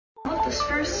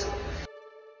whispers.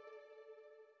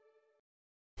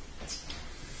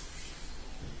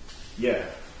 Yeah.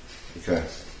 Okay.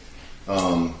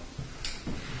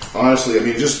 Honestly, I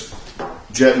mean, just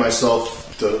Jet and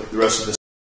myself, the rest of the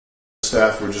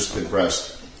staff, were just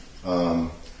impressed. The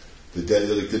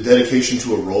dedication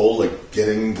to a role, like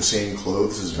getting the same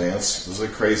clothes as Vance, was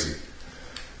like crazy.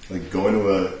 Like going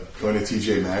to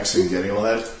TJ Maxx and getting all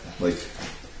that like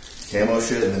camo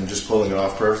shit and then just pulling it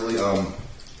off perfectly.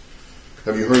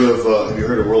 Have you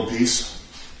heard of World Peace?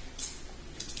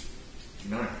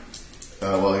 No.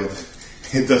 Well,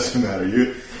 it doesn't matter.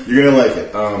 You're gonna like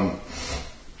it.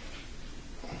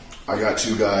 I got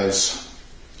two guys.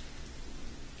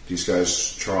 These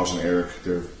guys, Charles and Eric.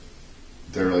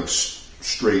 They're like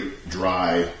straight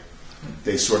dry.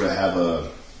 They sort of have a.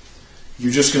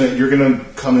 You're gonna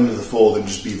come into the fold and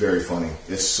just be very funny.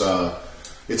 It's a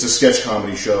sketch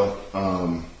comedy show.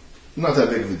 Not that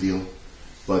big of a deal,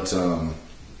 but I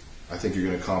think you're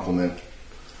gonna compliment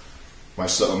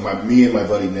me and my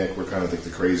buddy Nick. We're kind of like the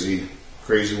crazy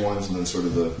ones, and then sort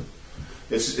of the.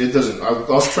 It doesn't.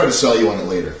 I'll try to sell you on it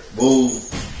later. We'll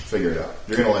figure it out.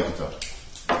 You're gonna like it though.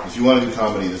 If you want to do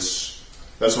comedy, that's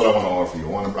what I want to offer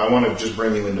you. I want to just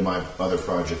bring you into my other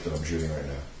project that I'm shooting right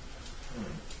now.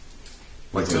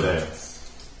 Like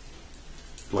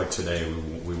today,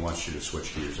 we want you to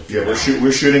switch gears. Yeah,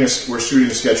 we're shooting a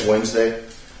sketch Wednesday,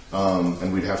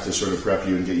 and we'd have to sort of prep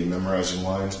you and get you memorizing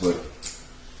lines, but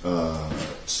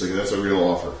so that's a real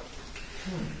offer.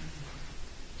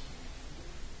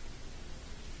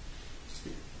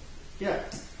 Yeah.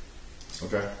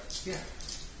 Okay. Yeah.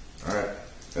 All right.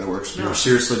 That works. You're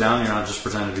seriously down? You're not just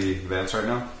pretending to be Vance right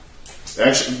now?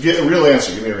 Actually, get a real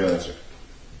answer. Give me a real answer.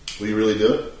 Will you really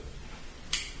do it?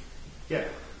 Yeah.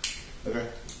 Okay.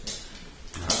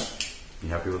 All right. You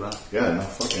happy with that? Yeah, no,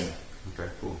 fuck yeah. Okay,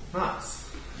 cool. Nice.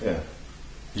 Yeah.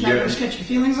 Can I just get your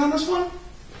feelings on this one?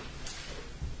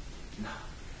 No.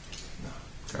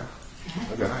 Okay.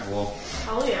 Okay. All right, well,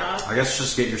 Hell yeah. I guess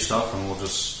just get your stuff and we'll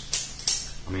just...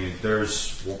 I mean,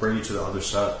 we'll bring you to the other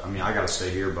set. I mean, I gotta stay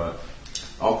here, but...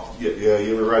 Yeah,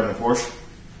 you ever ride in a Porsche?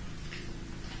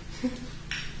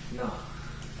 No.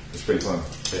 It's pretty fun.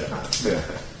 Yeah.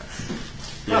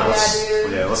 Yeah.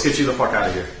 Let's get you the fuck out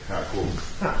of here. All right, cool.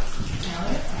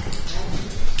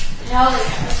 Hell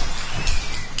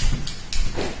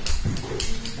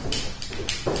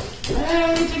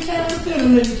yeah. We take care of the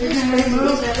food. We take care of the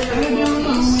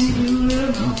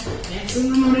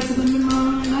food.